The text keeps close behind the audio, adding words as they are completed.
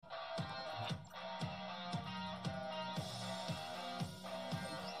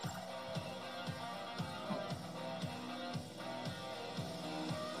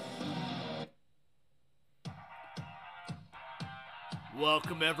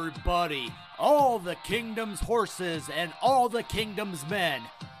Welcome everybody. All the kingdom's horses and all the kingdom's men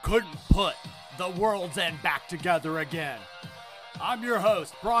couldn't put the World's End back together again. I'm your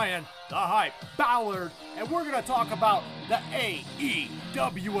host, Brian, the Hype Ballard, and we're going to talk about the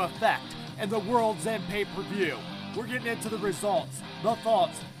AEW effect and the World's End pay-per-view. We're getting into the results, the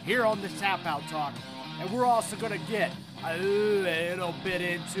thoughts, here on the Tap Out Talk, and we're also going to get a little bit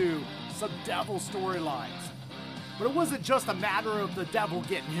into some devil storylines. But it wasn't just a matter of the devil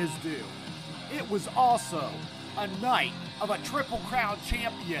getting his due. It was also a night of a Triple Crown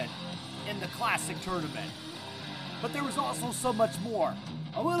champion in the Classic tournament. But there was also so much more.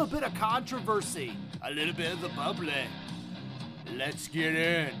 A little bit of controversy. A little bit of the bubbly. Let's get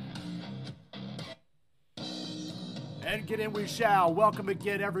in. And get in we shall. Welcome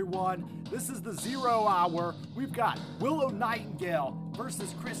again, everyone. This is the 0 Hour. We've got Willow Nightingale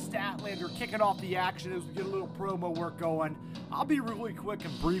versus Chris Statlander kicking off the action as we get a little promo work going. I'll be really quick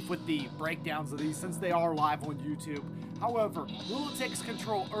and brief with the breakdowns of these since they are live on YouTube. However, Willow takes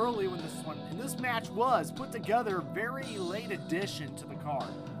control early with this one, and this match was put together very late addition to the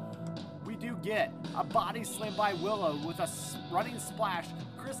card. We do get a body slam by Willow with a running splash.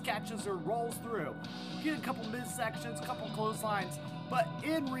 Chris catches her, rolls through. We get a couple midsections, a couple clotheslines, but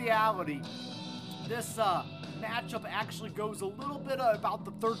in reality, this matchup actually goes a little bit about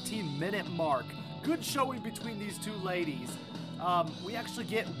the 13-minute mark. Good showing between these two ladies. We actually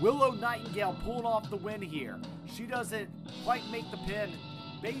get Willow Nightingale pulling off the win here. She doesn't quite make the pin.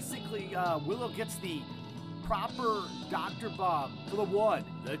 Basically, Willow gets the proper Dr. Bomb for the 1,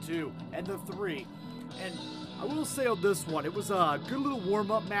 the 2, and the 3. And I will say on this one, it was a good little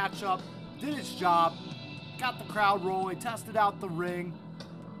warm-up matchup. Did its job. Got the crowd rolling. Tested out the ring.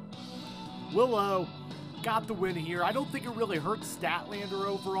 Willow got the win here. I don't think it really hurts Statlander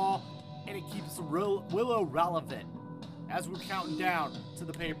overall. And it keeps Willow relevant as we're counting down to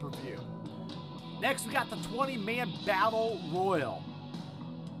the pay-per-view. Next, we got the 20-man Battle Royal.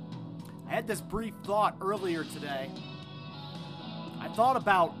 I had this brief thought earlier today. I thought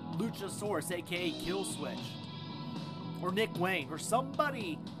about Luchasaurus, aka Killswitch, or Nick Wayne, or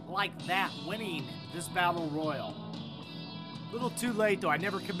somebody like that winning this Battle Royal. A little too late though, I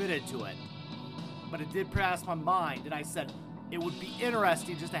never committed to it. But it did pass my mind, and I said it would be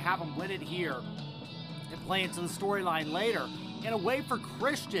interesting just to have him win it here and play into the storyline later in a way for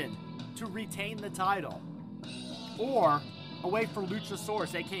Christian to retain the title. Or a way for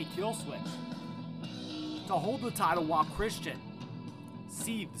Luchasaurus, aka Killswitch, to hold the title while Christian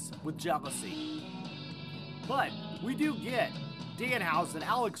seethes with jealousy. But we do get Danhausen,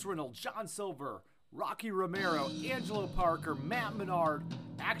 Alex Reynolds, John Silver, Rocky Romero, Angelo Parker, Matt Menard,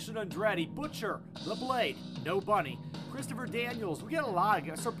 Action Andretti, Butcher, The Blade, No Bunny, Christopher Daniels. We get a lot of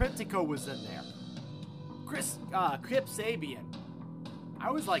guys. Serpentico was in there. Kip Sabian. I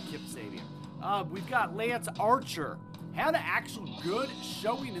always like Kip Sabian. We've got Lance Archer. Had an actual good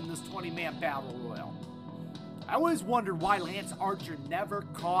showing in this 20-man Battle Royal. I always wondered why Lance Archer never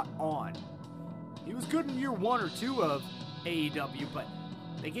caught on. He was good in year 1 or 2 of AEW, but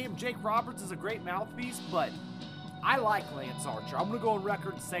they gave him Jake Roberts as a great mouthpiece, but I like Lance Archer. I'm going to go on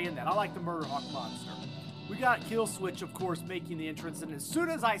record saying that. I like the Murder Hawk Monster. We got Killswitch, of course, making the entrance, and as soon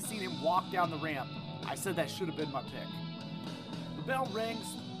as I seen him walk down the ramp, I said that should have been my pick. The bell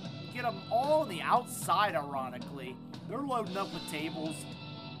rings. Get them all on the outside, ironically. They're loading up with tables.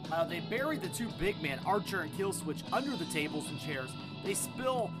 They bury the two big men, Archer and Killswitch, under the tables and chairs. They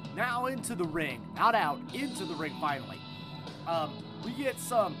spill now into the ring. Not out, into the ring finally. We get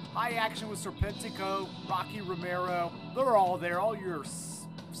some high action with Serpentico, Rocky Romero. They're all there, all your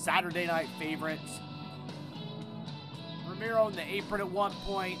Saturday night favorites. Romero in the apron at one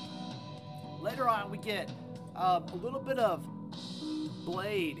point. Later on, we get a little bit of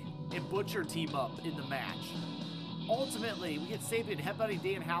Blade and Butcher team up in the match. Ultimately, we get Sabian headbutting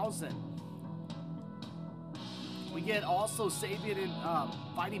Danhausen. We get also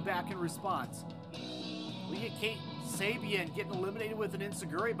Sabian fighting back in response. We get Sabian getting eliminated with an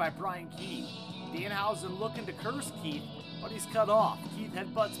enziguri by Brian Keith. Danhausen looking to curse Keith, but he's cut off. Keith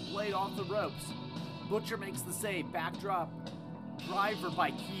headbutts Blade off the ropes. Butcher makes the save. Backdrop driver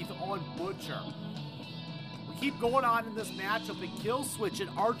by Keith on Butcher. We keep going on in this matchup, and Killswitch and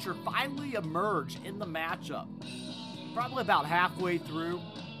Archer finally emerge in the matchup. Probably about halfway through.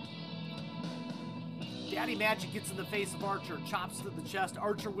 Daddy Magic gets in the face of Archer, chops to the chest.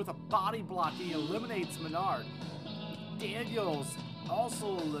 Archer with a body block, he eliminates Menard. Daniels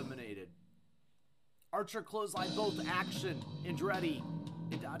also eliminated. Archer clothesline both Action, Andretti,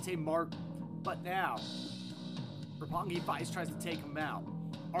 and Dante Martin. But now, Roppongi Vice tries to take him out.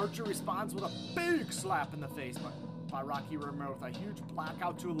 Archer responds with a big slap in the face, but by Rocky Romero with a huge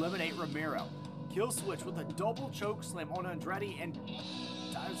blackout to eliminate Romero. Kill switch with a double choke slam on Andretti and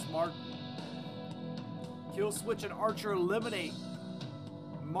Titus Martin. Kill switch and Archer eliminate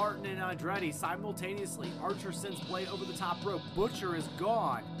Martin and Andretti simultaneously. Archer sends Blade over the top rope. Butcher is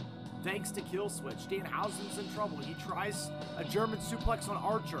gone thanks to kill switch. Danhausen's in trouble. He tries a German suplex on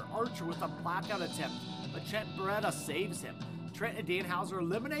Archer. Archer with a blackout attempt, but Trent Beretta saves him. Trent and Danhausen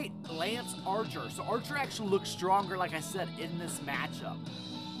eliminate Lance Archer. So Archer actually looks stronger, like I said, in this matchup.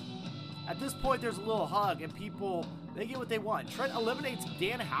 At this point, there's a little hug, and people, they get what they want. Trent eliminates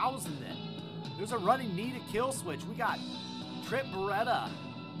Danhausen then. There's a running knee to kill switch. We got Trent Beretta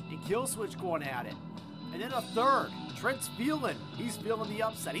and kill switch going at it. And then a third. Trent's he's feeling the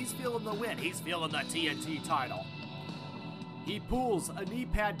upset. He's feeling the win. He's feeling the TNT title. He pulls a knee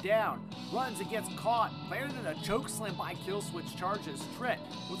pad down, runs and gets caught, landed in a choke slam by Killswitch, charges Trent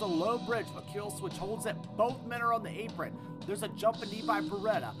with a low bridge, but Killswitch holds it. Both men are on the apron. There's a jumping knee by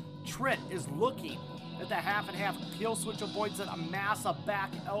Beretta. Trent is looking at the half and half. Killswitch avoids it, a massive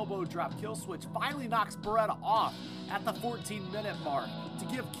back elbow drop. Killswitch finally knocks Beretta off at the 14-minute mark to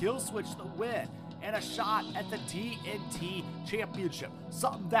give Killswitch the win and a shot at the TNT Championship,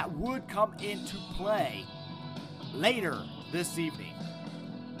 something that would come into play later this evening.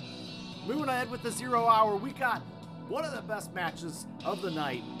 Moving ahead with the 0 Hour, we got one of the best matches of the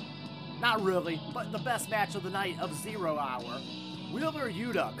night. Not really, but the best match of the night of 0 Hour. Wheeler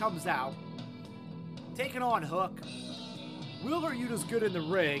Yuta comes out, taking on Hook. Wheeler Yuta's good in the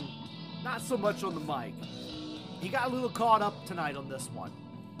ring, not so much on the mic. He got a little caught up tonight on this one.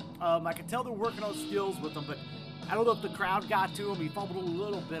 I can tell they're working on skills with him, but I don't know if the crowd got to him. He fumbled a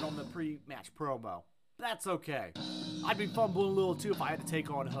little bit on the pre-match promo. That's okay. I'd be fumbling a little too if I had to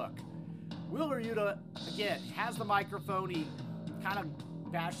take on Hook. Wheeler Yuta, again, has the microphone. He kind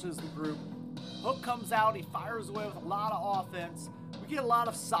of bashes the group. Hook comes out. He fires away with a lot of offense. We get a lot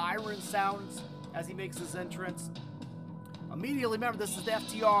of siren sounds as he makes his entrance. Immediately, remember, this is the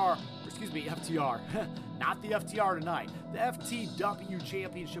FTR, not the FTR tonight. The FTW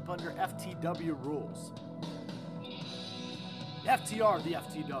Championship under FTW rules. FTR, the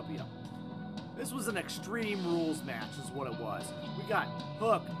FTW. This was an Extreme Rules match is what it was. We got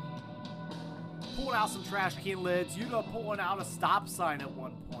Hook pulling out some trash can lids. Yuta pulling out a stop sign at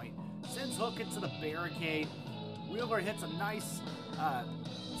one point. Sends Hook into the barricade. Wheeler hits a nice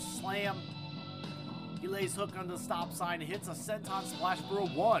slam. He lays Hook on the stop sign and hits a senton splash for a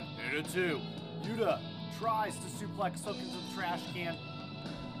 1 and a 2. Yuta tries to suplex Hook into the trash can.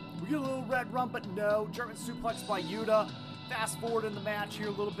 We get a little red run, but no. German suplex by Yuta. Fast forward in the match here a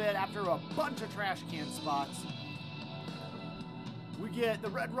little bit after a bunch of trash can spots. We get the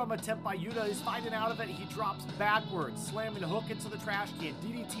red rum attempt by Yuta. He's fighting out of it. He drops backwards, slamming Hook into the trash can.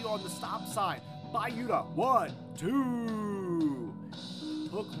 DDT on the stop sign by Yuta. 1, 2.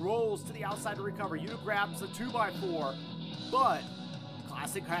 Hook rolls to the outside to recover. Yuta grabs a 2x4, but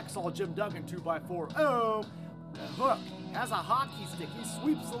classic hacksaw Jim Duggan 2x4. Oh, Hook has a hockey stick. He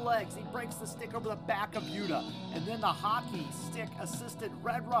sweeps the legs. He breaks the stick over the back of Yuta. And then the hockey stick assisted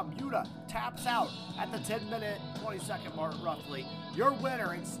red rum. Yuta taps out at the 10-minute, 20-second mark roughly. Your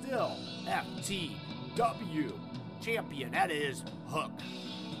winner and still FTW champion. That is Hook.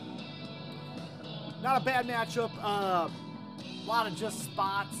 Not a bad matchup. A lot of just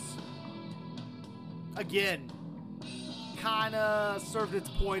spots. Again, kind of served its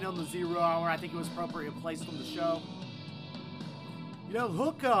point on the 0 Hour. I think it was appropriately placed on the show. You know,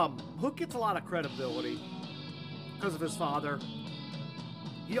 Hook gets a lot of credibility because of his father.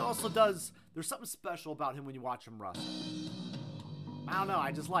 He also does, there's something special about him when you watch him wrestle. I don't know,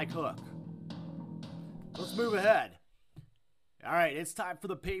 I just like Hook. Let's move ahead. All right, it's time for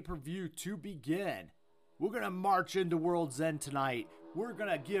the pay-per-view to begin. We're going to march into World's End tonight. We're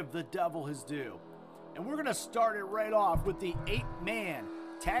going to give the devil his due. And we're going to start it right off with the 8-man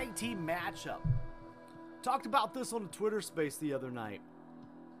tag team matchup. Talked about this on the Twitter space the other night.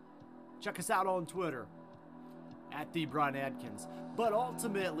 Check us out on Twitter at the Brian Adkins. But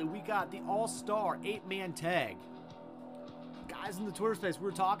ultimately, we got the all-star 8-man tag. Guys in the Twitter space, we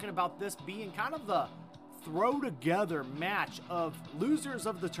were talking about this being kind of the throw-together match of losers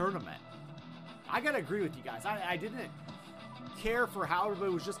of the tournament. I got to agree with you guys. I didn't care for how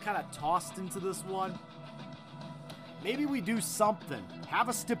everybody was just kind of tossed into this one. Maybe we do something. Have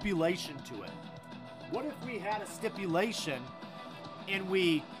a stipulation to it. What if we had a stipulation and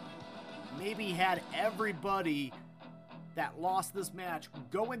we maybe had everybody that lost this match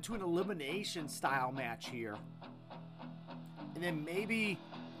go into an elimination style match here, and then maybe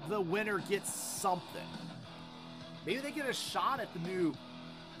the winner gets something. Maybe they get a shot at the new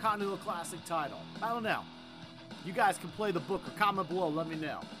Continental Classic title. I don't know. You guys can play the book or comment below, let me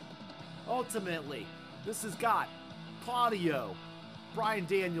know. Ultimately, this has got Claudio, Bryan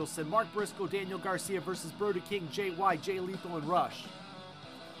Danielson, Mark Briscoe, Daniel Garcia versus Brody King, Jay White, Jay Lethal, and Rush.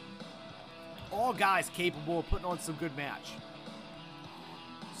 All guys capable of putting on some good match.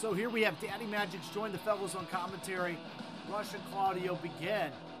 So here we have Daddy Magic's join the fellows on commentary. Rush and Claudio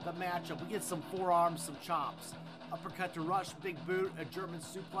begin the matchup. We get some forearms, some chops. Uppercut to Rush, big boot, a German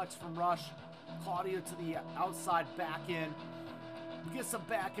suplex from Rush. Claudio to the outside, back in. We get some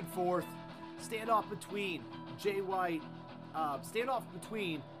back and forth. Standoff between Jay White, standoff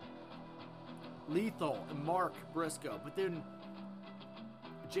between Lethal and Mark Briscoe. But then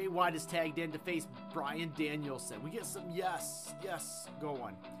Jay White is tagged in to face Bryan Danielson. We get some yes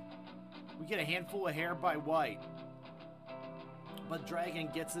going. We get a handful of hair by White. But Dragon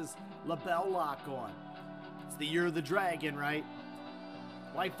gets his label lock on. It's the year of the dragon, right?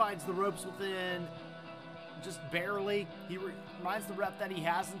 White finds the ropes within just barely. He reminds the ref that he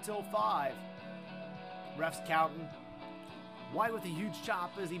has until 5. Ref's counting. White with a huge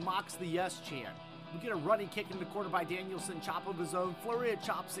chop as he mocks the yes chant. We get a running kick in the corner by Danielson, chop of his own, flurry of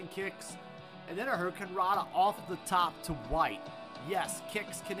chops and kicks, and then a Hurricane Rana off the top to White. Yes,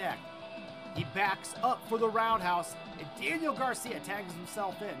 kicks connect. He backs up for the roundhouse, and Daniel Garcia tags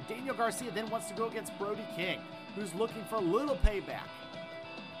himself in. Daniel Garcia then wants to go against Brody King, who's looking for a little payback.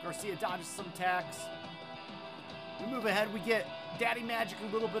 Garcia dodges some tags. We move ahead, we get Daddy Magic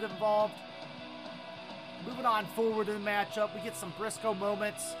a little bit involved. Moving on forward in the matchup, we get some Briscoe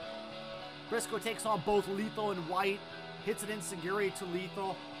moments. Briscoe takes on both Lethal and White, hits an enziguri to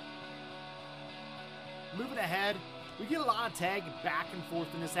Lethal. Moving ahead, we get a lot of tag back and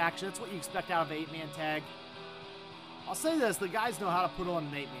forth in this action. That's what you expect out of an 8-man tag. I'll say this, the guys know how to put on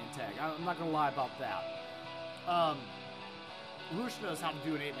an 8-man tag. I'm not going to lie about that. Rush knows how to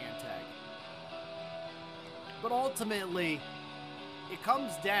do an 8-man tag. But ultimately, it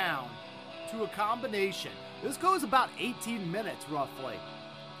comes down to a combination. This goes about 18 minutes, roughly.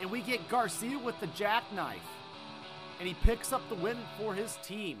 And we get Garcia with the jackknife. And he picks up the win for his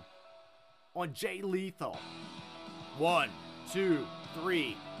team on Jay Lethal. 1, 2,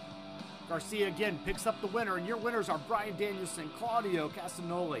 3. Garcia again picks up the winner. And your winners are Bryan Danielson, Claudio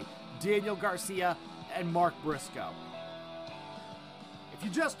Castagnoli, Daniel Garcia, and Mark Briscoe. If you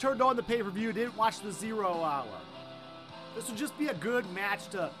just turned on the pay-per-view, didn't watch the 0 hour, this would just be a good match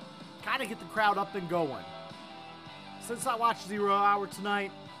to kind of get the crowd up and going. Since I watched 0 hour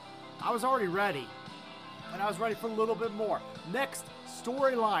tonight, I was already ready. And I was ready for a little bit more. Next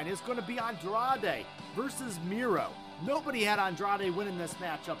storyline is going to be Andrade versus Miro. Nobody had Andrade winning this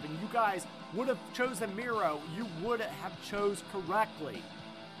matchup, and you guys would have chosen Miro. You would have chose correctly.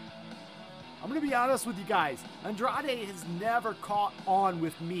 I'm going to be honest with you guys. Andrade has never caught on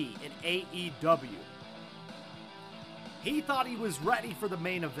with me in AEW. He thought he was ready for the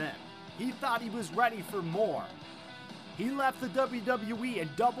main event. He thought he was ready for more. He left the WWE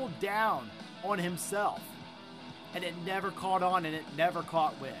and doubled down on himself. And it never caught on, and it never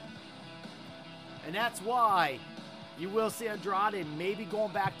caught wind. And that's why you will see Andrade maybe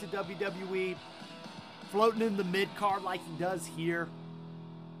going back to WWE, floating in the mid-card like he does here.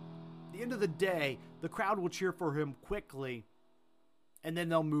 At the end of the day, the crowd will cheer for him quickly, and then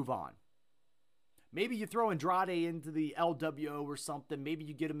they'll move on. Maybe you throw Andrade into the LWO or something. Maybe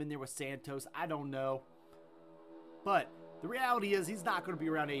you get him in there with Santos. I don't know. But the reality is he's not going to be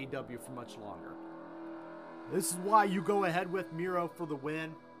around AEW for much longer. This is why you go ahead with Miro for the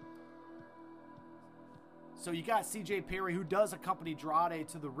win. So you got CJ Perry, who does accompany Andrade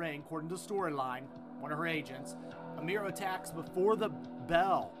to the ring, according to storyline, one of her agents. Miro attacks before the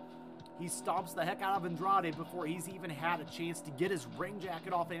bell. He stomps the heck out of Andrade before he's even had a chance to get his ring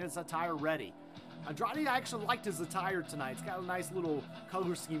jacket off and his attire ready. Andrade, I actually liked his attire tonight. It's got a nice little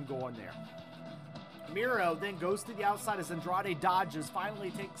color scheme going there. Miro then goes to the outside as Andrade dodges,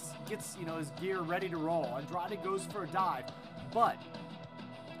 finally gets his gear ready to roll. Andrade goes for a dive, but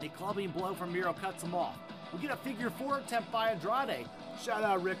a clubbing blow from Miro cuts him off. We get a figure 4 attempt by Andrade. Shout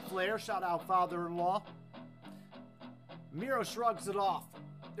out Ric Flair, shout out father-in-law. Miro shrugs it off.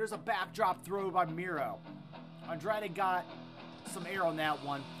 There's a backdrop throw by Miro. Andrade got some air on that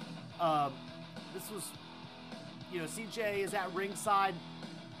one. This was, CJ is at ringside.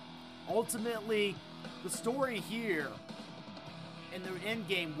 Ultimately, the story here in the end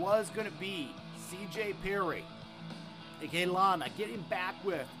game was going to be CJ Perry, aka Lana, getting back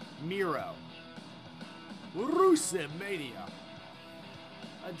with Miro. Rusev Mania.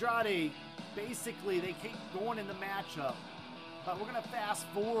 Andrade, basically, they keep going in the matchup, but we're going to fast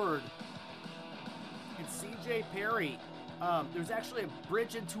forward. And CJ Perry, there's actually a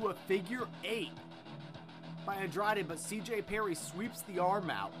bridge into a figure 8 by Andrade, but CJ Perry sweeps the arm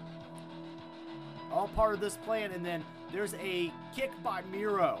out. All part of this plan, and then there's a kick by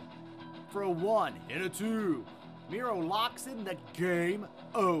Miro for a 1 and a 2. Miro locks in the game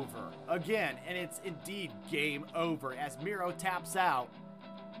over again, and it's indeed game over as Miro taps out.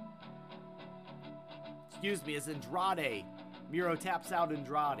 Excuse me, as Andrade. Miro taps out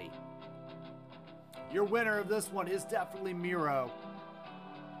Andrade. Your winner of this one is definitely Miro.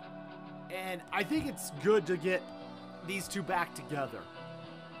 And I think it's good to get these two back together.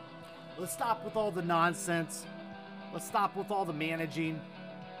 Let's stop with all the nonsense. Let's stop with all the managing.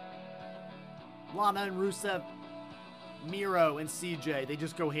 Lana and Rusev, Miro and CJ, they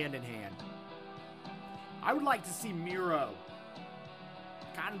just go hand in hand. I would like to see Miro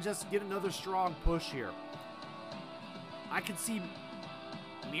kind of just get another strong push here. I could see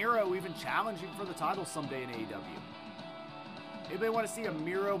Miro even challenging for the title someday in AEW. Anybody want to see a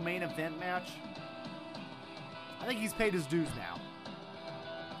Miro main event match? I think he's paid his dues now.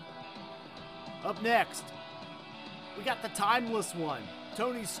 Up next, we got the timeless one,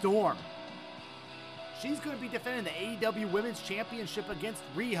 Toni Storm. She's going to be defending the AEW Women's Championship against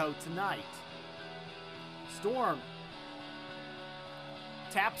Riho tonight. Storm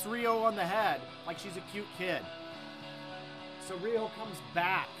taps Riho on the head like she's a cute kid. So Riho comes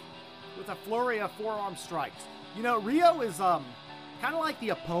back with a flurry of forearm strikes. You know, Riho is kind of like the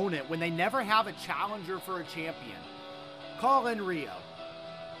opponent when they never have a challenger for a champion. Call in Riho.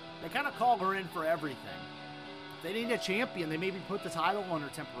 They kind of call her in for everything. If they need a champion, they maybe put the title on her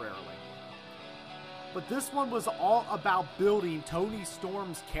temporarily. But this one was all about building Toni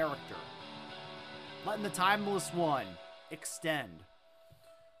Storm's character. Letting the timeless one extend.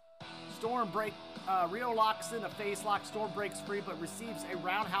 Riho locks in a face lock. Storm breaks free, but receives a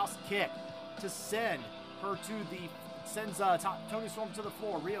roundhouse kick to send her sends Toni Storm to the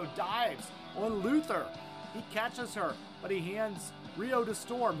floor. Riho dives on Luther. He catches her, but he hands Riho to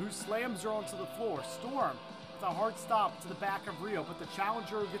Storm, who slams her onto the floor. Storm with a hard stop to the back of Riho, but the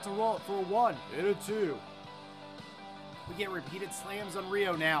challenger gets a roll for a 1 and a 2. We get repeated slams on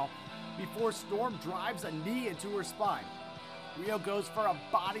Riho now before Storm drives a knee into her spine. Riho goes for a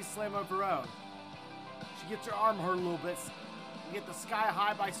body slam of her own. She gets her arm hurt a little bit. We get the sky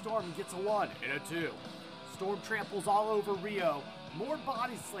high by Storm and gets a 1 and a 2. Storm tramples all over Riho. More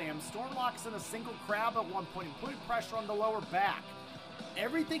body slams. Storm locks in a single crab at one point and putting pressure on the lower back.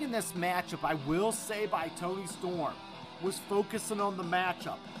 Everything in this matchup, I will say, by Toni Storm was focusing on the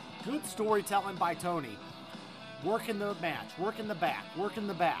matchup. Good storytelling by Toni. Working the match, working the back, working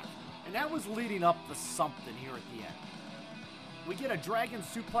the back. And that was leading up to something here at the end. We get a dragon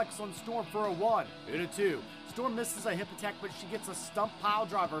suplex on Storm for a 1 and a 2. Storm misses a hip attack, but she gets a stump pile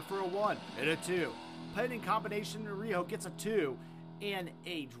driver for a 1 and a 2. Pinning combination to Riho gets a 2 and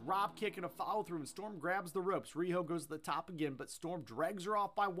a drop kick and a follow through, and Storm grabs the ropes. Riho goes to the top again, but Storm drags her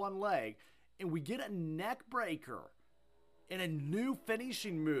off by one leg, and we get a neck breaker and a new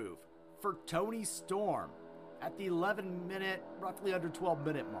finishing move for Toni Storm at the 11-minute, roughly under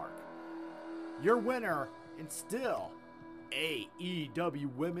 12-minute mark. Your winner, and still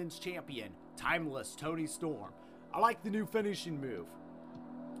AEW Women's Champion, Timeless Toni Storm. I like the new finishing move.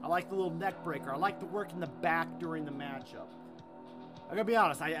 I like the little neck breaker. I like the work in the back during the matchup. I gotta be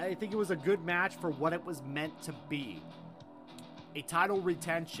honest, I think it was a good match for what it was meant to be. A title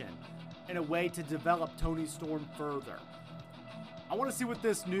retention and a way to develop Toni Storm further. I want to see what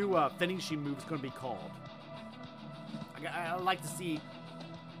this new finishing move is going to be called. I'd like to see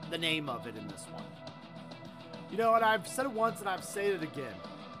the name of it in this one. You know, and I've said it once and I've said it again.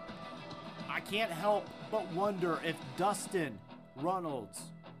 I can't help but wonder if Dustin Rhodes,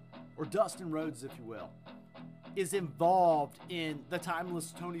 if you will, is involved in the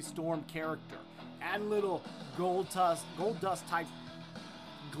timeless Toni Storm character. Add a little gold dust type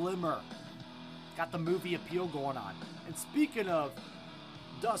glimmer. Got the movie appeal going on. And speaking of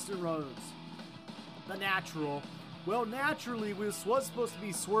Dustin Rhodes, the Natural, well, naturally, this was supposed to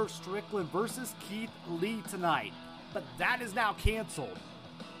be Swerve Strickland versus Keith Lee tonight, but that is now canceled.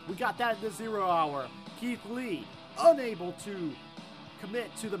 We got that at the 0 hour. Keith Lee, unable to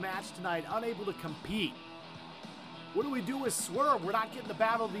commit to the match tonight, unable to compete. What do we do with Swerve? We're not getting the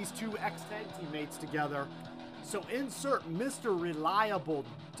battle of these two ex-tag teammates together. So insert Mr. Reliable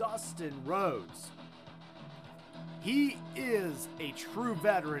Dustin Rhodes. He is a true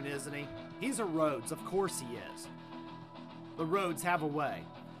veteran, isn't he? He's a Rhodes, of course he is. The Rhodes have a way.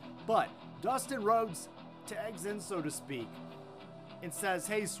 But Dustin Rhodes tags in, so to speak, and says,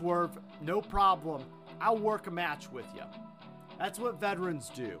 hey, Swerve, no problem. I'll work a match with you. That's what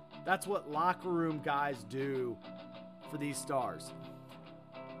veterans do. That's what locker room guys do for these stars.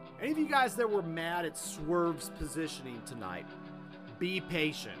 Any of you guys that were mad at Swerve's positioning tonight, be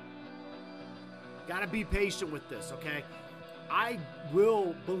patient. Gotta be patient with this, okay? I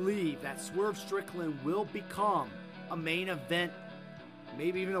will believe that Swerve Strickland will become a main event,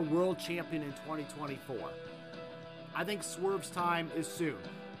 maybe even a world champion in 2024. I think Swerve's time is soon.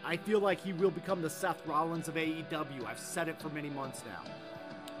 I feel like he will become the Seth Rollins of AEW. I've said it for many months now.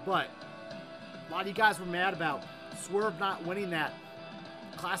 But a lot of you guys were mad about Swerve not winning that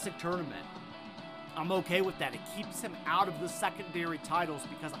Classic tournament. I'm okay with that. It keeps him out of the secondary titles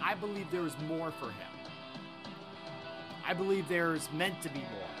because I believe there is more for him. I believe there's meant to be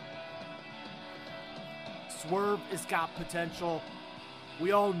more. Swerve has got potential.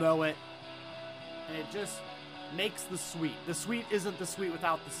 We all know it. And it just makes the sweet. The sweet isn't the sweet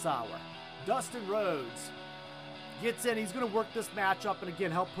without the sour. Dustin Rhodes gets in. He's going to work this matchup and again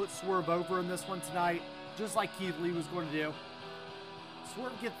help put Swerve over in this one tonight, just like Keith Lee was going to do.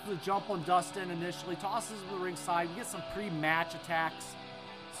 Swerve gets the jump on Dustin initially, tosses him to the ringside. We get some pre-match attacks.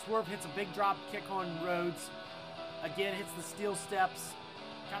 Swerve hits a big drop kick on Rhodes. Again, hits the steel steps.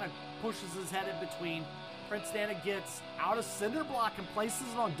 Kind of pushes his head in between. Prince Nana gets out of cinder block and places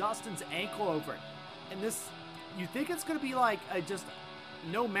it on Dustin's ankle over it. And this, you think it's going to be like a just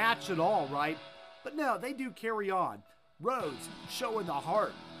no match at all, right? But no, they do carry on. Rhodes, showing the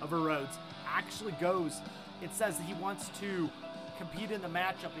heart of a Rhodes, actually goes and says that he wants to compete in the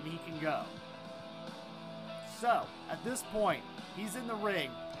matchup and he can go. So, at this point, he's in the ring.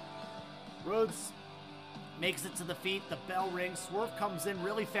 Rhodes makes it to the feet. The bell rings. Swerve comes in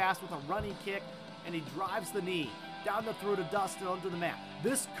really fast with a running kick, and he drives the knee down the throat of Dustin onto the mat.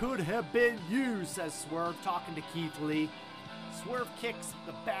 This could have been you, says Swerve, talking to Keith Lee. Swerve kicks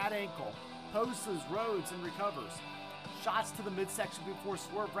the bad ankle, posts Rhodes and recovers. Shots to the midsection before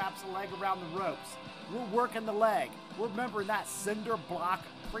Swerve wraps a leg around the ropes. We're working the leg. We're remembering that cinder block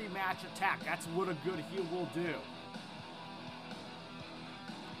pre-match attack. That's what a good heel will do.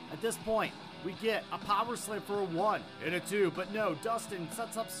 At this point, we get a power slam for a 1 and a 2, but no, Dustin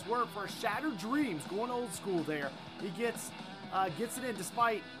sets up Swerve for a Shattered Dreams, going old school there. He gets it in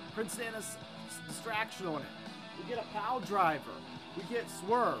despite Prince Nana's distraction on it. We get a pile driver. We get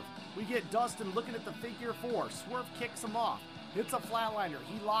Swerve. We get Dustin looking at the figure 4. Swerve kicks him off. Hits a flatliner.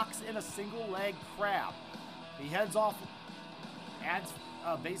 He locks in a single leg crab. He heads off,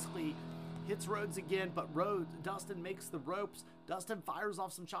 basically hits Rhodes again, but Dustin makes the ropes. Dustin fires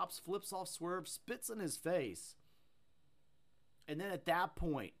off some chops, flips off Swerve, spits in his face. And then at that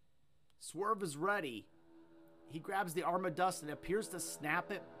point, Swerve is ready. He grabs the arm of Dustin, appears to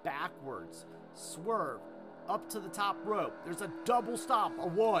snap it backwards. Swerve up to the top rope. There's a double stop, a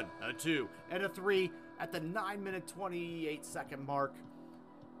 1, a 2, and a 3 at the 9-minute 28-second mark.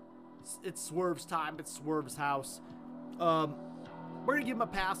 It's Swerve's time. It's Swerve's house. We're going to give him a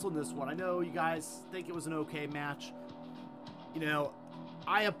pass on this one. I know you guys think it was an okay match. You know,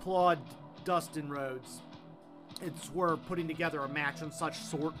 I applaud Dustin Rhodes and Swerve putting together a match on such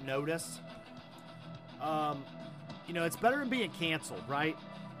short notice. You know, it's better than being canceled, right?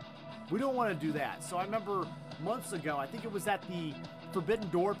 We don't want to do that. So I remember months ago, I think it was at the Forbidden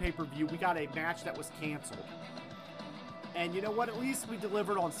Door pay-per-view, we got a match that was canceled. And you know what? At least we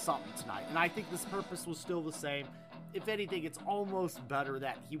delivered on something tonight. And I think this purpose was still the same. If anything, it's almost better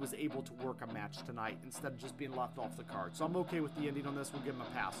that he was able to work a match tonight instead of just being left off the card. So I'm okay with the ending on this. We'll give him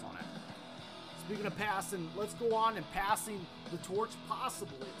a pass on it. Speaking of passing, let's go on and passing the torch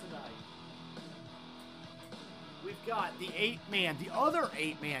possibly tonight. We've got the other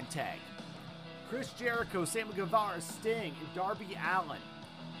 8-man tag. Chris Jericho, Sammy Guevara, Sting, and Darby Allin.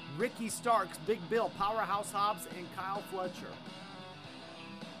 Ricky Starks, Big Bill, Powerhouse Hobbs, and Kyle Fletcher.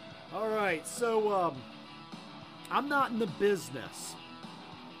 All right, so I'm not in the business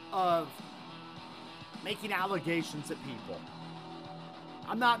of making allegations at people.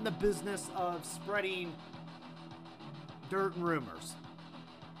 I'm not in the business of spreading dirt and rumors.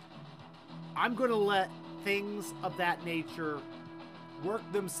 I'm going to let things of that nature work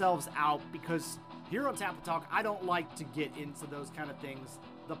themselves out because here on Tampa Talk, I don't like to get into those kind of things,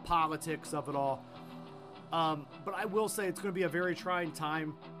 the politics of it all. But I will say it's going to be a very trying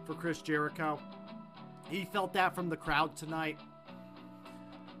time for Chris Jericho. He felt that from the crowd tonight.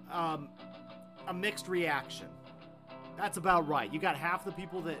 A mixed reaction. That's about right. You got half the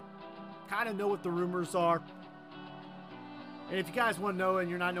people that kind of know what the rumors are. And if you guys want to know and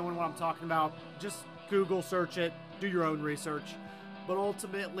you're not knowing what I'm talking about, just Google search it, do your own research. But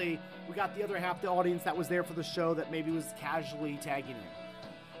ultimately, we got the other half of the audience that was there for the show that maybe was casually tagging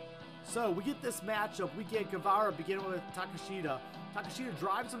in. So we get this matchup. We get Guevara beginning with Takeshita. Takeshita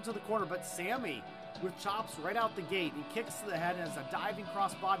drives him to the corner, but Sammy with chops right out the gate. He kicks to the head and has a diving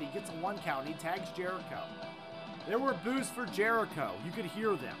crossbody. He gets a 1 count. He tags Jericho. There were boos for Jericho. You could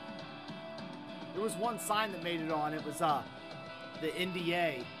hear them. There was one sign that made it on. It was the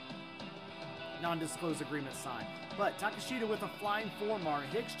NDA, non-disclosure agreement sign. But Takeshita with a flying forearm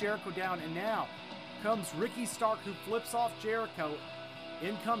hits Jericho down, and now comes Ricky Stark, who flips off Jericho.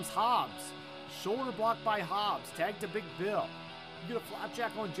 In comes Hobbs. Shoulder blocked by Hobbs. Tag to Big Bill. You get a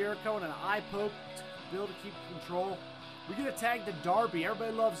flapjack on Jericho and an eye poke to Bill to keep control. We get a tag to Darby.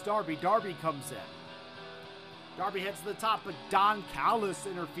 Everybody loves Darby. Darby comes in. Darby heads to the top, but Don Callis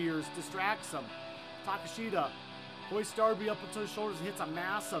interferes, distracts him. Takeshita hoists Darby up onto his shoulders and hits a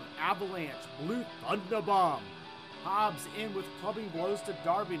massive avalanche. Blue Thunder Bomb. Hobbs in with clubbing blows to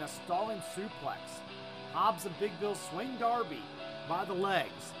Darby and a stalling suplex. Hobbs and Big Bill swing Darby by the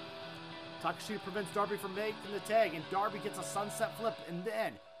legs. Takeshita prevents Darby from making the tag, and Darby gets a sunset flip, and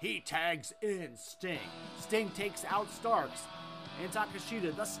then he tags in Sting. Sting takes out Starks and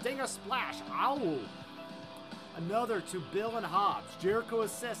Takeshita. The Stinger Splash. Ow! Another to Bill and Hobbs. Jericho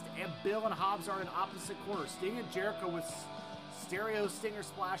assists, and Bill and Hobbs are in opposite corners. Sting and Jericho with stereo Stinger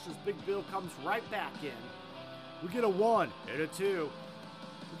Splashes. Big Bill comes right back in. We get a 1 and a 2.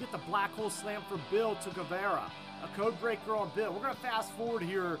 We get the Black Hole Slam for Bill to Guevara. A code breaker on Bill. We're going to fast forward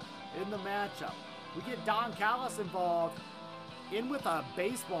here in the matchup. We get Don Callis involved, in with a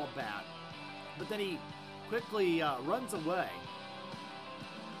baseball bat, but then he quickly runs away.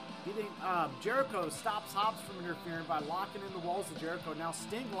 Jericho stops Hobbs from interfering by locking in the walls of Jericho. Now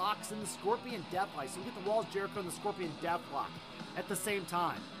Sting locks in the Scorpion Deathlock. So we get the walls of Jericho and the Scorpion Deathlock at the same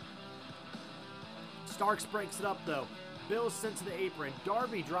time. Starks breaks it up though. Bill is sent to the apron.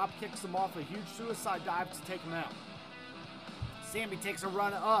 Darby drop kicks him off a huge suicide dive to take him out. Sammy takes a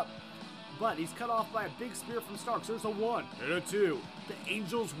run up, but he's cut off by a big spear from Starks. There's a 1 and a 2. The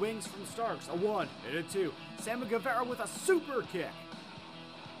Angel's Wings from Starks. A 1 and a 2. Sammy Guevara with a super kick.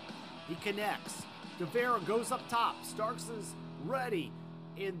 He connects. Guevara goes up top. Starks is ready.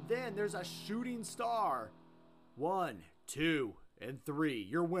 And then there's a shooting star. 1, 2, and 3.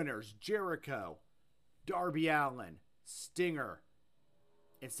 Your winners, Jericho, Darby Allin, Stinger,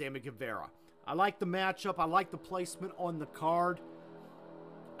 and Sammy Guevara. I like the matchup. I like the placement on the card.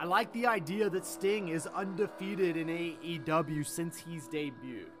 I like the idea that Sting is undefeated in AEW since he's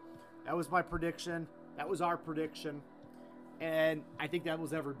debuted. That was my prediction. That was our prediction. And I think that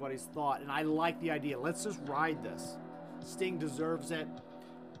was everybody's thought. And I like the idea. Let's just ride this. Sting deserves it.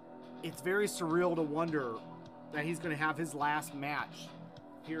 It's very surreal to wonder that he's going to have his last match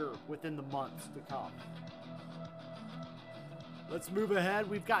here within the months to come. Let's move ahead.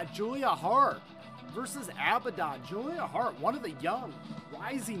 We've got Julia Hart versus Abaddon. Julia Hart, one of the young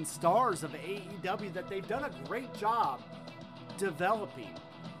rising stars of AEW that they've done a great job developing.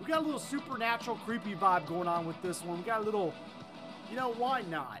 We got a little supernatural creepy vibe going on with this one. We got a little, why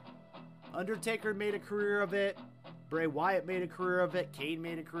not? Undertaker made a career of it. Bray Wyatt made a career of it. Kane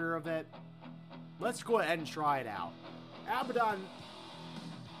made a career of it. Let's go ahead and try it out. Abaddon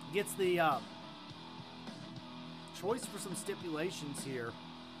gets the choice for some stipulations here.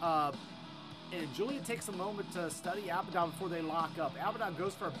 And Julia takes a moment to study Abaddon before they lock up. Abaddon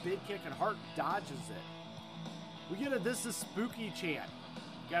goes for a big kick and Hart dodges it. We get a "This is Spooky" chant.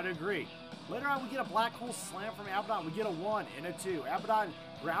 Gotta agree. Later on, we get a Black Hole Slam from Abaddon. We get a 1 and a 2. Abaddon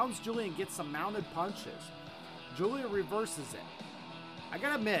grounds Julia and gets some mounted punches. Julia reverses it. I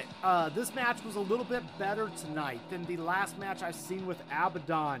gotta admit, this match was a little bit better tonight than the last match I've seen with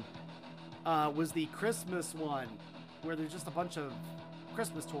Abaddon. Was the Christmas one, where there's just a bunch of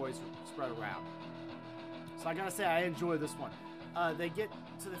Christmas toys spread around. So I gotta say, I enjoy this one. They get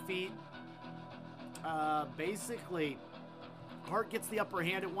to the feet. Basically, Hart gets the upper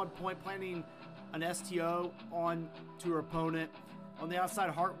hand at one point, planting an STO on to her opponent. On the outside,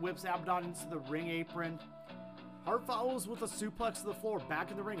 Hart whips Abaddon into the ring apron. Hart follows with a suplex to the floor. Back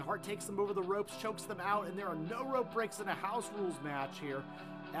in the ring, Hart takes them over the ropes, chokes them out, and there are no rope breaks in a house rules match here.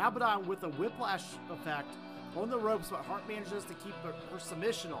 Abaddon with a whiplash effect on the ropes, but Hart manages to keep her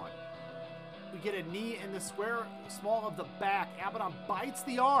submission on. We get a knee in the square small of the back. Abaddon bites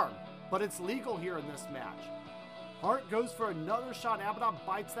the arm, but it's legal here in this match. Hart goes for another shot. Abaddon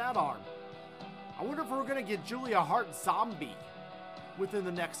bites that arm. I wonder if we're going to get Julia Hart zombie within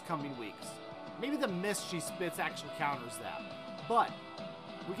the next coming weeks. Maybe the mist she spits actually counters that. But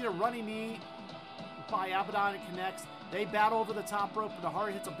we get a running knee by Abaddon and connects. They battle over the top rope, and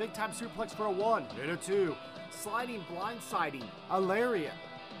Hart hits a big-time suplex for a 1 and a 2. Sliding blindsiding, a lariat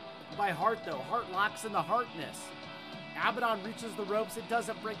by Hart, though. Hart locks in the Hartness. Abaddon reaches the ropes. It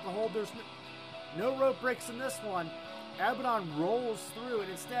doesn't break the hold. There's no rope breaks in this one. Abaddon rolls through,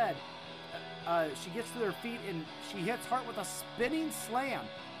 and instead, she gets to their feet and she hits Hart with a spinning slam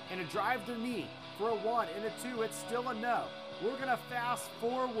and a drive to knee for a 1 and a 2. It's still a no. We're going to fast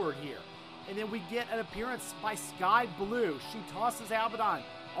forward here. And then we get an appearance by Sky Blue. She tosses Abaddon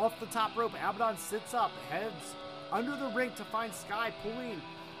off the top rope. Abaddon sits up, heads under the ring to find Sky, pulling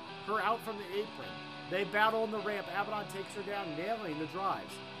her out from the apron. They battle on the ramp. Abaddon takes her down, nailing the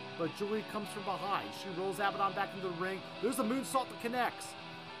drives. But Julia comes from behind. She rolls Abaddon back into the ring. There's a moonsault that connects.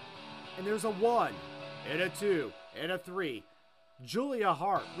 And there's a 1 and a 2 and a 3. Julia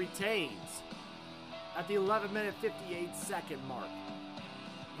Hart retains at the 11-minute 58-second mark.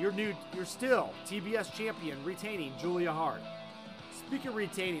 You're still TBS champion, retaining Julia Hart. Speaking of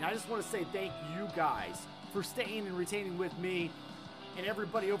retaining, I just want to say thank you guys for staying and retaining with me and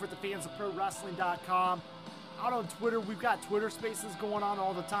everybody over at the fansofprowrestling.com. Out on Twitter, we've got Twitter spaces going on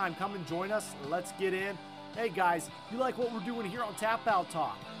all the time. Come and join us. Let's get in. Hey guys, you like what we're doing here on Tap Out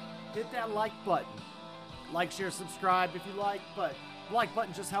Talk? Hit that like button. Like, share, subscribe if you like, but the like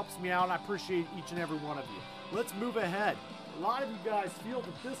button just helps me out, and I appreciate each and every one of you. Let's move ahead. A lot of you guys feel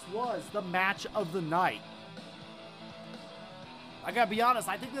that this was the match of the night. I gotta be honest,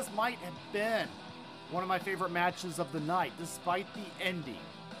 I think this might have been one of my favorite matches of the night, despite the ending.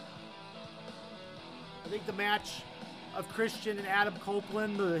 I think the match of Christian and Adam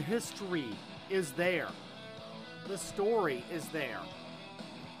Copeland, the history is there. The story is there.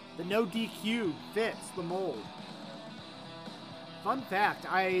 The no DQ fits the mold. Fun fact,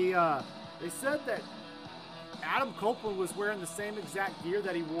 they said that Adam Copeland was wearing the same exact gear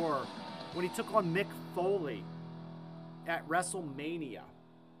that he wore when he took on Mick Foley at WrestleMania.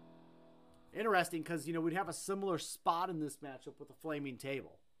 Interesting, because, we'd have a similar spot in this matchup with a flaming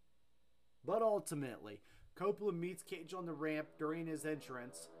table. But ultimately, Copeland meets Cage on the ramp during his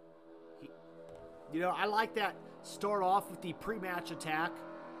entrance. I like that start off with the pre-match attack.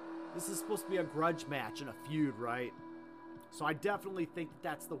 This is supposed to be a grudge match and a feud, right? So I definitely think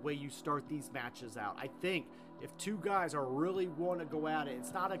that's the way you start these matches out. I think if two guys are really want to go at it,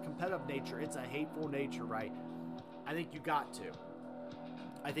 it's not a competitive nature, it's a hateful nature, right? I think you got to.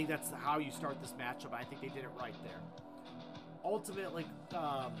 I think that's how you start this matchup. I think they did it right there. Ultimately,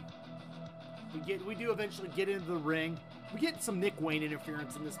 we do eventually get into the ring. We get some Nick Wayne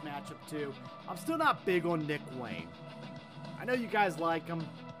interference in this matchup too. I'm still not big on Nick Wayne. I know you guys like him.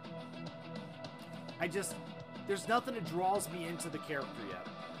 There's nothing that draws me into the character yet.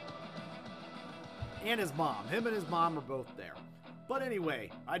 And his mom. Him and his mom are both there. But anyway,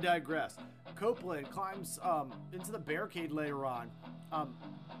 I digress. Copeland climbs into the barricade later on.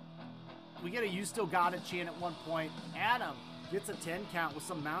 We get a "You Still Got It" chant at one point. Adam gets a 10 count with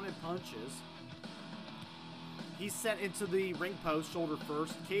some mounted punches. He's sent into the ring post, shoulder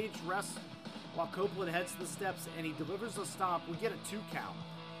first. Cage rests while Copeland heads to the steps and he delivers a stomp. We get a 2 count.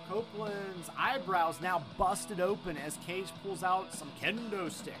 Copeland's eyebrows now busted open as Cage pulls out some kendo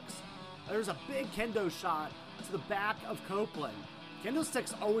sticks. There's a big kendo shot to the back of Copeland. Kendo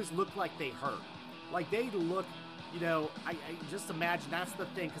sticks always look like they hurt. Like they look, I just imagine that's the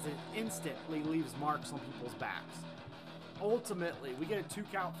thing, because it instantly leaves marks on people's backs. Ultimately, we get a 2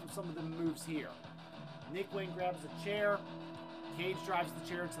 count from some of the moves here. Nick Wayne grabs a chair. Cage drives the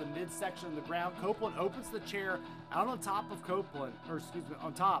chair into the midsection of the ground. Copeland opens the chair out on top of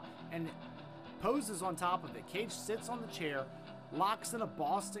on top, and poses on top of it. Cage sits on the chair, locks in a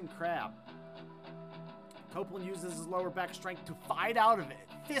Boston Crab. Copeland uses his lower back strength to fight out of it.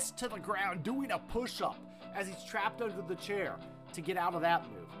 Fist to the ground, doing a push-up as he's trapped under the chair to get out of that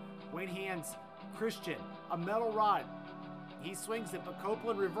move. Wayne hands Christian a metal rod. He swings it, but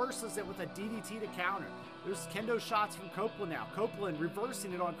Copeland reverses it with a DDT to counter. There's kendo shots from Copeland now. Copeland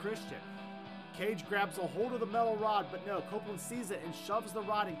reversing it on Christian. Cage grabs a hold of the metal rod, but no, Copeland sees it and shoves the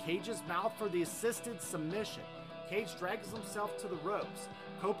rod in Cage's mouth for the assisted submission. Cage drags himself to the ropes.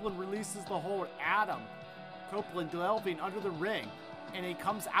 Copeland releases the hold. Copeland delving under the ring, and he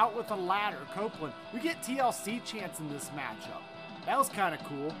comes out with a ladder. Copeland, we get TLC chants in this matchup. That was kind of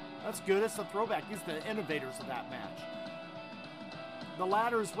cool. That's good. It's a throwback. These are the innovators of that match. The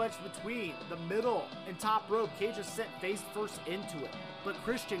ladder is wedged between the middle and top rope. Cage is sent face first into it, but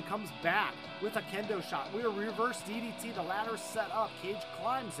Christian comes back with a kendo shot. We are reverse DDT. The ladder is set up. Cage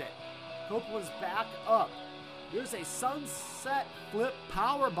climbs it. Copeland's back up. There's a sunset flip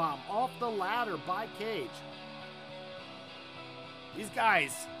powerbomb off the ladder by Cage. These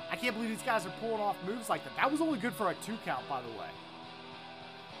guys, I can't believe these guys are pulling off moves like that. That was only good for a 2 count, by the way.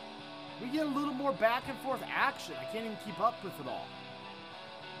 We get a little more back and forth action. I can't even keep up with it all.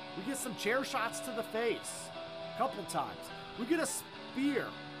 We get some chair shots to the face a couple times. We get a spear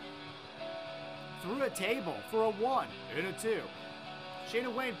through a table for a 1 and a 2.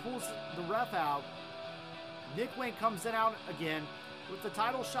 Shayna Wayne pulls the ref out. Nick Wayne comes in out again with the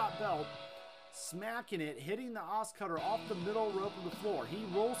title shot belt, smacking it, hitting the Oscutter off the middle rope of the floor. He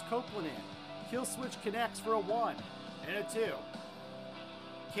rolls Copeland in. Kill switch connects for a 1 and a 2.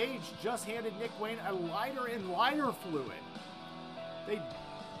 Cage just handed Nick Wayne a lighter and lighter fluid. They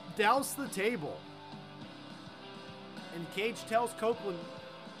douse the table. And Cage tells Copeland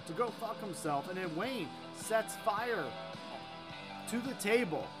to go fuck himself, and then Wayne sets fire to the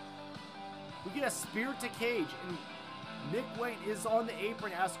table. We get a spear to Cage, and Nick Wayne is on the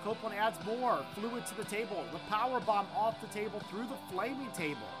apron as Copeland adds more fluid to the table. The power bomb off the table through the flaming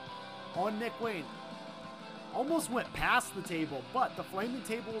table on Nick Wayne. Almost went past the table, but the flaming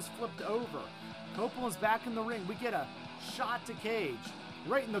table was flipped over. Copeland's back in the ring. We get a shot to Cage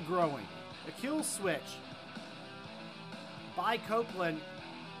right in the groin. A kill switch by Copeland.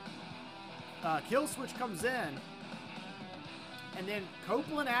 Kill switch comes in, and then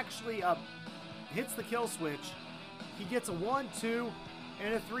Copeland actually hits the kill switch. He gets a 1, 2,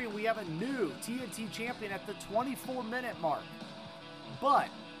 and a 3. We have a new TNT champion at the 24-minute mark. But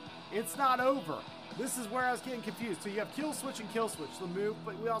it's not over. This is where I was getting confused. So you have kill switch and kill switch, the move,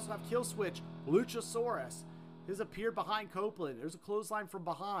 but we also have kill switch. Luchasaurus has appeared behind Copeland. There's a clothesline from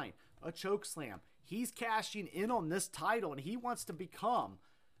behind, a choke slam. He's cashing in on this title, and he wants to become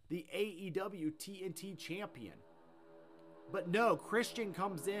the AEW TNT champion. But no, Christian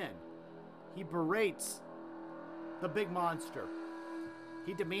comes in. He berates the big monster.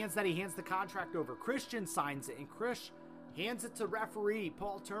 He demands that he hands the contract over. Christian signs it, and Chris hands it to referee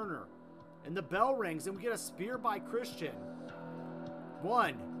Paul Turner. And the bell rings, and we get a spear by Christian.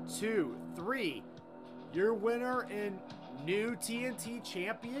 1, 2, 3. Your winner and new TNT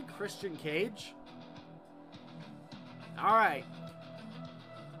champion, Christian Cage. All right.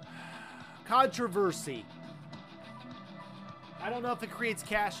 Controversy. I don't know if it creates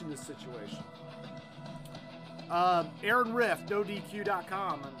cash in this situation. Aaron Riff,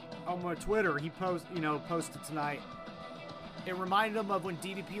 NoDQ.com, on my Twitter, he posted tonight. It reminded him of when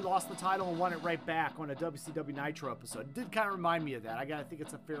DDP lost the title and won it right back on a WCW Nitro episode. It did kind of remind me of that. I think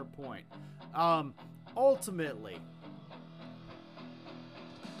it's a fair point. Ultimately,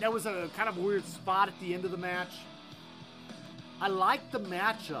 that was a kind of weird spot at the end of the match. I liked the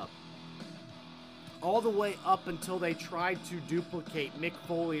matchup all the way up until they tried to duplicate Mick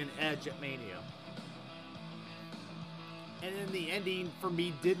Foley and Edge at Mania. And then the ending, for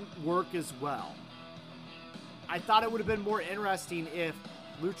me, didn't work as well. I thought it would have been more interesting if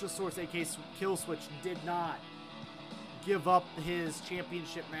Luchasaurus, aka Killswitch, did not give up his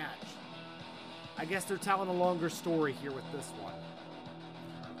championship match. I guess they're telling a longer story here with this one.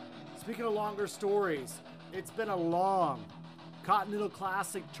 Speaking of longer stories, it's been a long Continental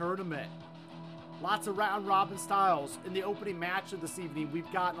Classic tournament. Lots of round robin styles. In the opening match of this evening,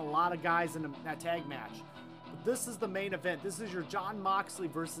 we've gotten a lot of guys in that tag match. But this is the main event. This is your Jon Moxley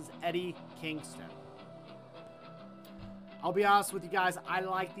versus Eddie Kingston. I'll be honest with you guys, I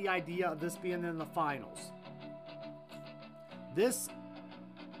like the idea of this being in the finals. This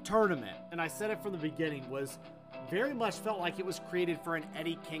tournament, and I said it from the beginning, was very much felt like it was created for an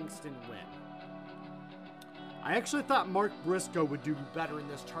Eddie Kingston win. I actually thought Mark Briscoe would do better in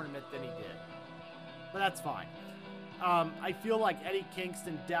this tournament than he did. But that's fine. I feel like Eddie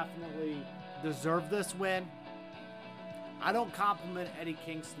Kingston definitely deserved this win. I don't compliment Eddie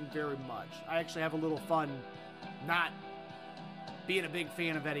Kingston very much. I actually have a little fun not being a big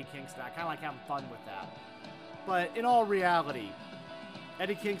fan of Eddie Kingston. I kind of like having fun with that. But in all reality,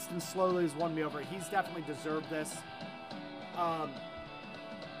 Eddie Kingston slowly has won me over. He's definitely deserved this.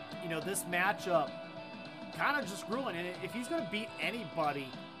 This matchup kind of just ruined. And if he's going to beat anybody,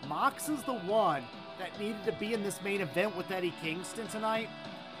 Mox is the one that needed to be in this main event with Eddie Kingston tonight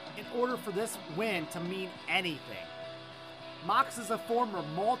in order for this win to mean anything. Mox is a former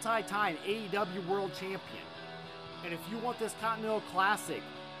multi-time AEW World Champion. And if you want this Continental Classic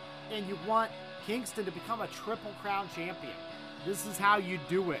and you want Kingston to become a Triple Crown champion, this is how you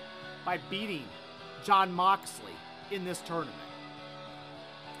do it, by beating Jon Moxley in this tournament.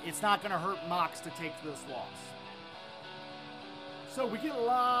 It's not going to hurt Mox to take this loss. So we get a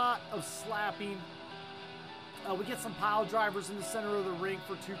lot of slapping. We get some pile drivers in the center of the ring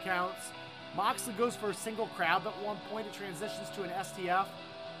for 2 counts. Moxley goes for a single crab at one point. It transitions to an STF.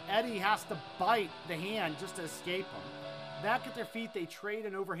 Eddie has to bite the hand just to escape him. Back at their feet, they trade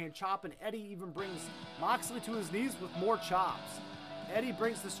an overhand chop, and Eddie even brings Moxley to his knees with more chops. Eddie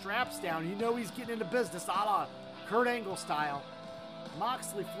brings the straps down. You know he's getting into business, a la Kurt Angle style.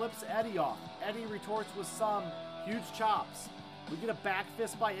 Moxley flips Eddie off. Eddie retorts with some huge chops. We get a back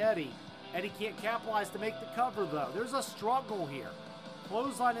fist by Eddie. Eddie can't capitalize to make the cover, though. There's a struggle here.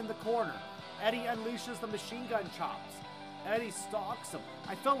 Clothesline in the corner. Eddie unleashes the machine gun chops. Eddie stalks him.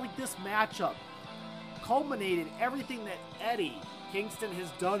 I felt like this matchup culminated everything that Eddie Kingston has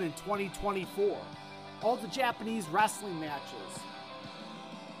done in 2024. All the Japanese wrestling matches.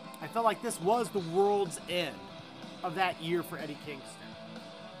 I felt like this was the world's end of that year for Eddie Kingston.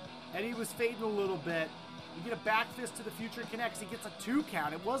 Eddie was fading a little bit. You get a back fist to the future connects. He gets a 2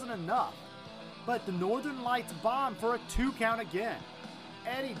 count. It wasn't enough. But the Northern Lights bomb for a 2 count again.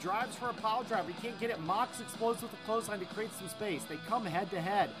 Eddie drives for a pile driver. He can't get it. Mox explodes with a clothesline to create some space. They come head to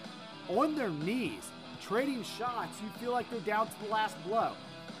head on their knees, trading shots. You feel like they're down to the last blow.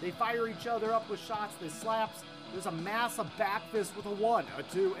 They fire each other up with shots. They slaps. There's a massive back fist with a 1, a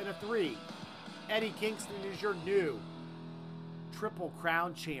 2, and a 3. Eddie Kingston is your new Triple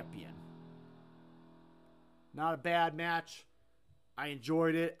Crown champion. Not a bad match. I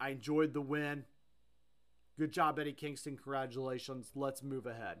enjoyed it. I enjoyed the win. Good job, Eddie Kingston. Congratulations. Let's move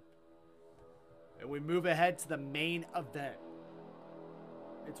ahead. And we move ahead to the main event.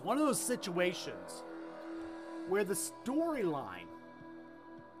 It's one of those situations where the storyline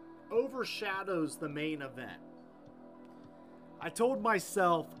overshadows the main event. I told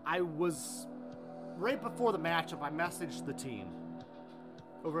myself right before the matchup, I messaged the team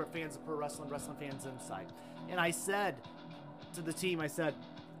over at Fans of Pro Wrestling, Wrestling Fans Insight. And I said to the team,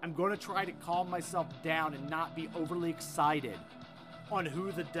 I'm going to try to calm myself down and not be overly excited on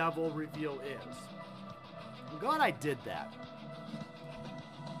who the Devil reveal is. I'm glad I did that.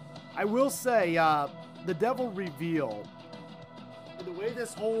 I will say, the Devil reveal, the way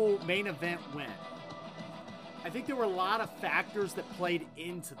this whole main event went, I think there were a lot of factors that played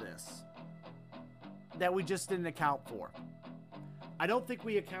into this that we just didn't account for. I don't think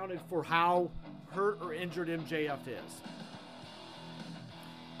we accounted for how hurt or injured MJF is.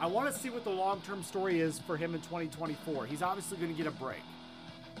 I want to see what the long-term story is for him in 2024. He's obviously going to get a break.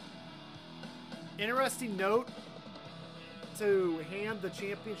 Interesting note to hand the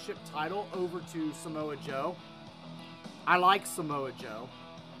championship title over to Samoa Joe. I like Samoa Joe.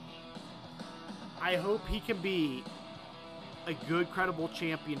 I hope he can be a good, credible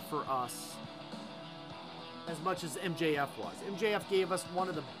champion for us as much as MJF was. MJF gave us one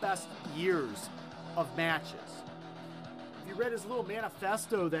of the best years of matches. If you read his little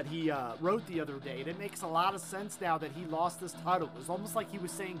manifesto that he wrote the other day, it makes a lot of sense now that he lost this title. It was almost like he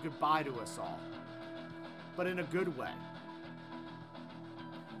was saying goodbye to us all, but in a good way.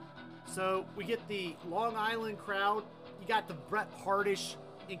 So we get the Long Island crowd. You got the Bret Hartish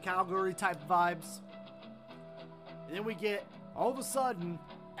in Calgary type vibes. And then we get, all of a sudden,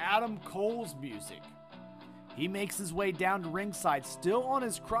 Adam Cole's music. He makes his way down to ringside, still on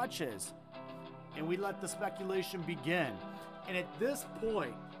his crutches. And we let the speculation begin. And at this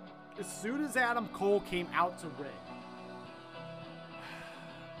point, as soon as Adam Cole came out to ring,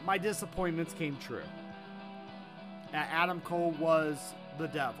 my disappointments came true. Adam Cole was the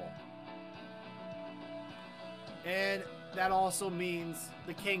Devil. And that also means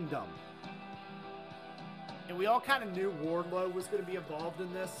the Kingdom. And we all kind of knew Wardlow was going to be involved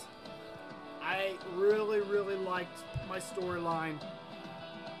in this. I really, really liked my storyline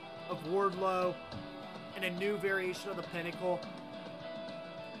of Wardlow and a new variation of the Pinnacle.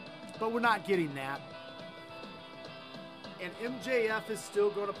 But we're not getting that. And MJF is still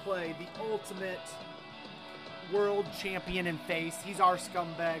going to play the ultimate world champion and face. He's our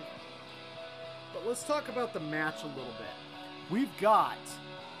scumbag. But let's talk about the match a little bit. We got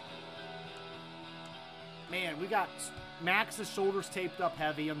Max's shoulders taped up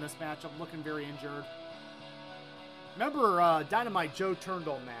heavy on this matchup, looking very injured. Remember, Dynamite Joe turned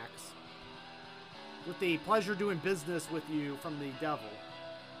on Max with the pleasure doing business with you from the Devil.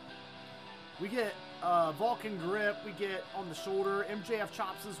 We get Vulcan grip, we get on the shoulder. MJF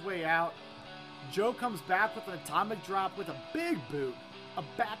chops his way out. Joe comes back with an atomic drop with a big boot, a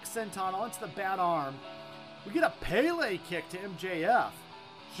back senton onto the bad arm. We get a Pele kick to MJF.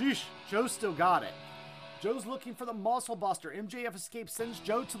 Sheesh, Joe still got it. Joe's looking for the muscle buster. MJF escapes, sends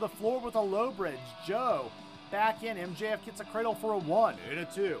Joe to the floor with a low bridge. Joe back in. MJF gets a cradle for a 1 and a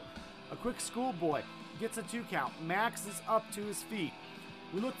 2. A quick schoolboy gets a 2 count. Max is up to his feet.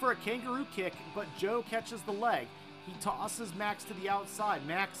 We look for a kangaroo kick, but Joe catches the leg. He tosses Max to the outside.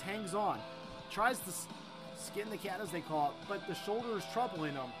 Max hangs on. Tries to skin the cat, as they call it, but the shoulder is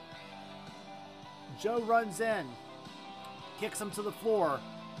troubling him. Joe runs in. Kicks him to the floor.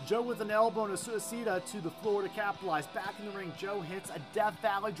 Joe with an elbow and a suicida to the floor to capitalize. Back in the ring, Joe hits a Death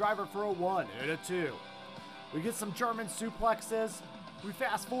Valley driver for a 1 and a 2. We get some German suplexes. We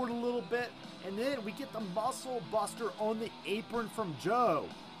fast forward a little bit, and then we get the muscle buster on the apron from Joe.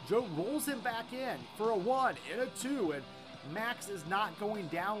 Joe rolls him back in for a 1 and a 2, and Max is not going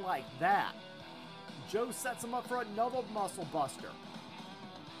down like that. Joe sets him up for another muscle buster.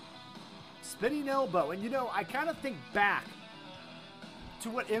 Spinning elbow. And I kind of think back to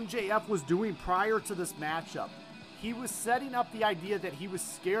what MJF was doing prior to this matchup. He was setting up the idea that he was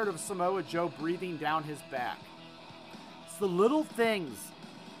scared of Samoa Joe breathing down his back. It's the little things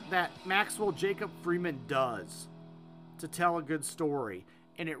that Maxwell Jacob Freeman does to tell a good story.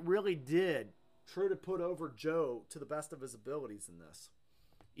 And it really did try to put over Joe to the best of his abilities in this.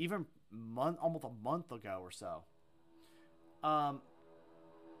 Even almost a month ago or so.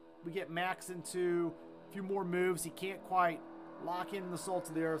 We get Max into a few more moves. He can't quite lock in the Salt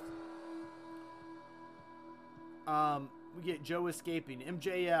of the Earth. We get Joe escaping.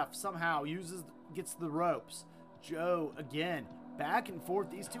 MJF somehow gets the ropes. Joe, again, back and forth.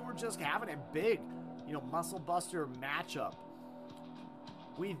 These two are just having a big, muscle buster matchup.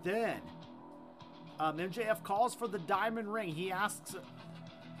 We then, MJF calls for the diamond ring. He asks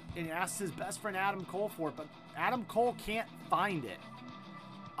his best friend Adam Cole for it, but Adam Cole can't find it.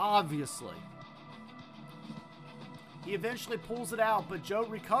 Obviously. He eventually pulls it out, but Joe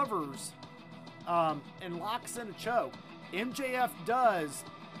recovers and locks in a choke. MJF does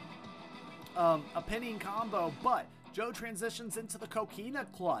a pinning combo, but Joe transitions into the coquina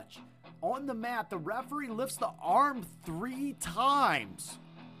clutch. On the mat, the referee lifts the arm 3 times.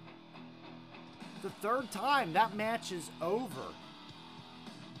 The third time, that match is over.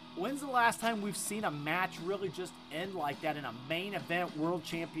 When's the last time we've seen a match really just end like that in a main event world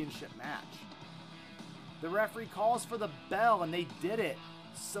championship match? The referee calls for the bell, and they did it.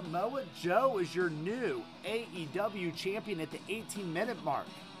 Samoa Joe is your new AEW champion at the 18-minute mark.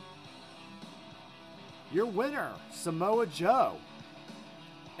 Your winner, Samoa Joe.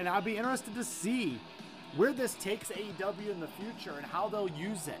 And I'll be interested to see where this takes AEW in the future and how they'll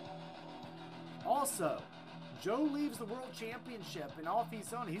use it. Also, Joe leaves the World Championship and off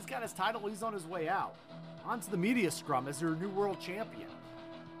he's on. He's got his title. He's on his way out. Onto the media scrum as their new World Champion.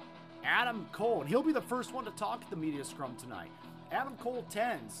 Adam Cole, and he'll be the first one to talk at the media scrum tonight. Adam Cole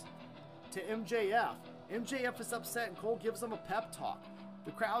tends to MJF. MJF is upset and Cole gives him a pep talk.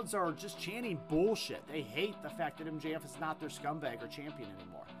 The crowds are just chanting bullshit. They hate the fact that MJF is not their scumbag or champion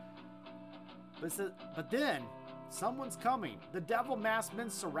anymore. But then, someone's coming. The Devil Masked Men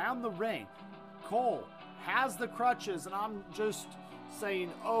surround the ring. Cole has the crutches, and I'm just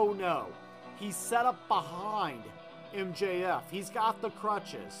saying, oh no. He's set up behind MJF. He's got the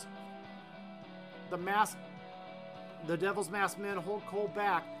crutches. The Devil's Masked Men hold Cole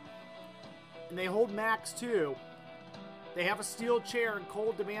back, and they hold Max too. They have a steel chair, and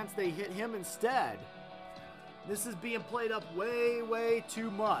Cole demands they hit him instead. This is being played up way, way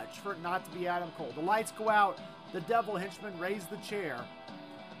too much for it not to be Adam Cole. The lights go out. The Devil Henchmen raise the chair.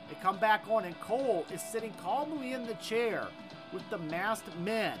 They come back on, and Cole is sitting calmly in the chair with the masked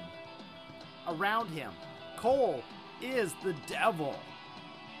men around him. Cole is the Devil,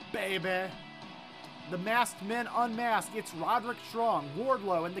 baby. The masked men unmask. It's Roderick Strong,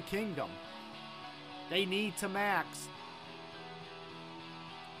 Wardlow, and the Kingdom. They need Max.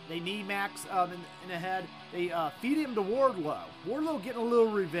 They need Max in the head. They feed him to Wardlow. Wardlow getting a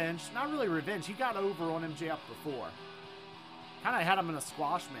little revenge. Not really revenge. He got over on MJF before. Kind of had him in a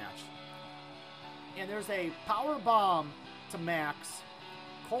squash match. And there's a power bomb to Max.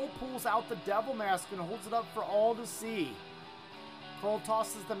 Cole pulls out the devil mask and holds it up for all to see. Cole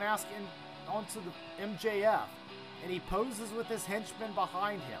tosses the mask onto the MJF, and he poses with his henchmen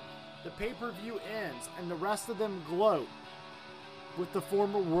behind him. The pay-per-view ends, and the rest of them gloat with the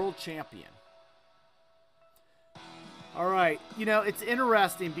former world champion. Alright, it's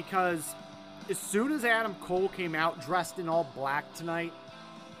interesting because as soon as Adam Cole came out dressed in all black tonight,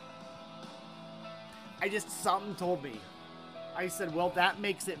 something told me. I said, well, that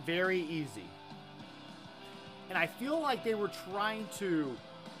makes it very easy. And I feel like they were trying to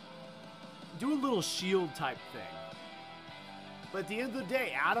do a little Shield type thing. But at the end of the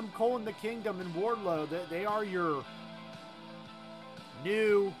day, Adam Cole and the Kingdom and Wardlow, they are your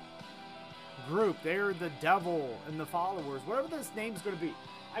new group. They're the Devil and the Followers, whatever this name's going to be.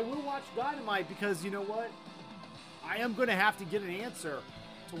 I will watch Dynamite because, you know what? I am going to have to get an answer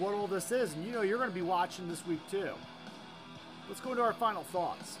to what all this is. And you're going to be watching this week too. Let's go into our final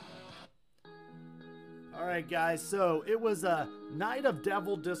thoughts. All right, guys. So it was a night of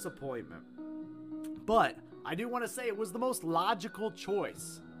Devil disappointment. But I do want to say it was the most logical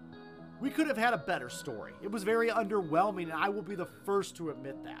choice. We could have had a better story. It was very underwhelming, and I will be the first to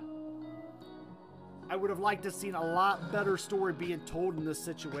admit that. I would have liked to have seen a lot better story being told in this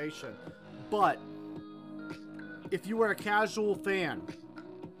situation. But if you were a casual fan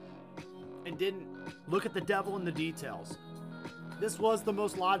and didn't look at the devil in the details, this was the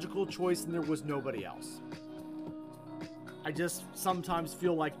most logical choice and there was nobody else. I just sometimes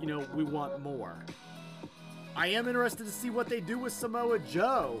feel like, we want more. I am interested to see what they do with Samoa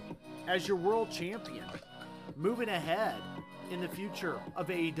Joe as your world champion, moving ahead in the future of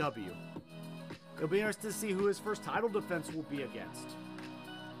AEW. It'll be interesting to see who his first title defense will be against.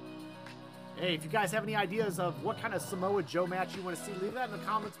 Hey, if you guys have any ideas of what kind of Samoa Joe match you want to see, leave that in the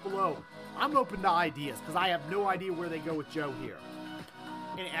comments below. I'm open to ideas because I have no idea where they go with Joe here.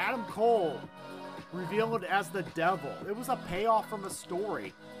 And Adam Cole revealed as the devil. It was a payoff from a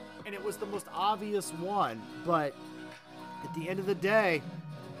story, and it was the most obvious one. But at the end of the day,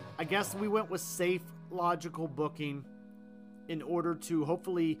 I guess we went with safe, logical booking in order to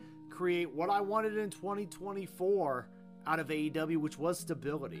hopefully create what I wanted in 2024 out of AEW, which was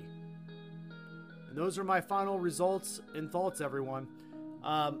stability. And those are my final results and thoughts, everyone.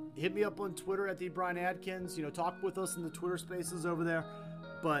 Hit me up on Twitter at @TheBrianAdkins. Talk with us in the Twitter spaces over there.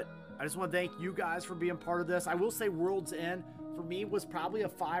 But I just want to thank you guys for being part of this. I will say World's End, for me, was probably a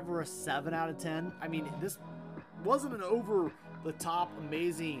 5 or a 7 out of 10. I mean, this wasn't an over-the-top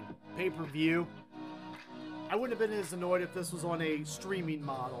amazing pay-per-view. I wouldn't have been as annoyed if this was on a streaming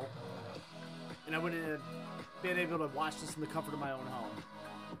model. And I wouldn't have been able to watch this in the comfort of my own home.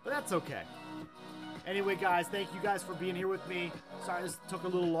 But that's okay. Anyway, guys, thank you guys for being here with me. Sorry this took a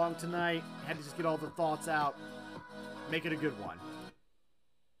little long tonight. I had to just get all the thoughts out. Make it a good one.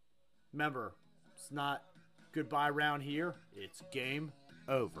 Remember, it's not goodbye around here. It's game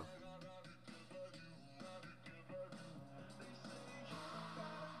over.